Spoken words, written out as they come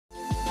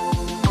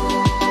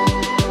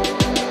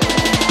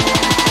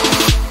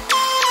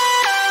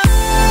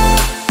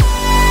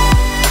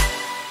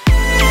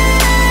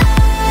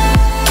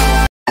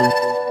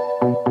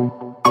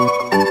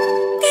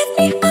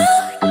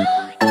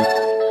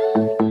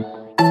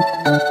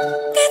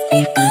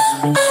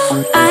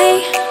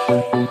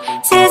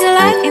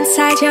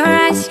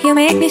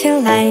make me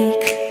feel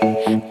like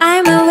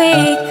I'm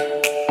awake.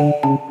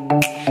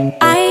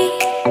 I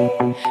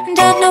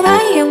don't know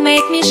why you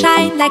make me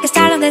shine like a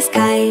star in the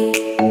sky.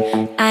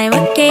 I'm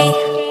okay.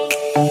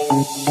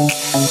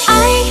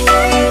 I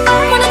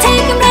wanna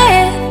take a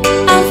breath.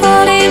 I'm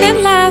falling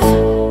in love.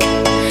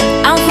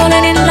 I'm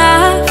falling in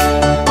love.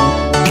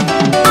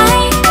 I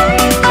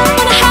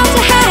wanna hold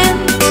your hand.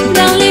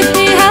 Don't leave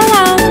me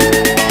alone.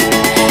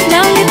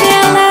 Don't leave me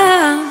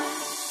alone.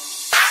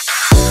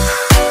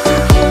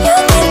 You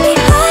get me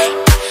high,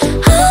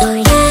 oh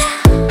yeah.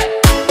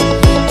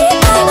 You're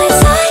by my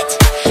side,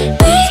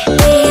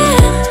 baby,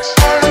 yeah.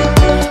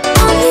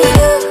 Only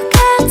you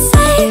can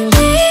save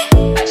me.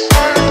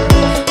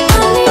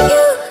 Only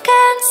you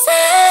can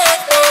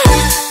save me.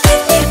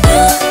 Get me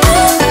through,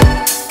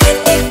 get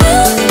me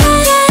through,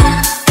 yeah.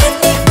 Get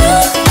me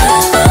through,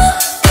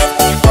 get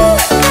me through,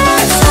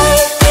 can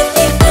save. Get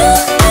me through,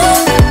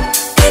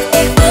 get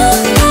me through,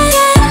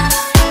 yeah.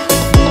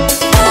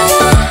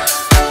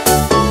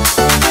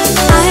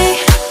 I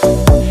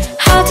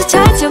how to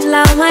try to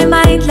blow my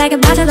mind like a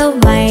battle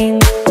of mine.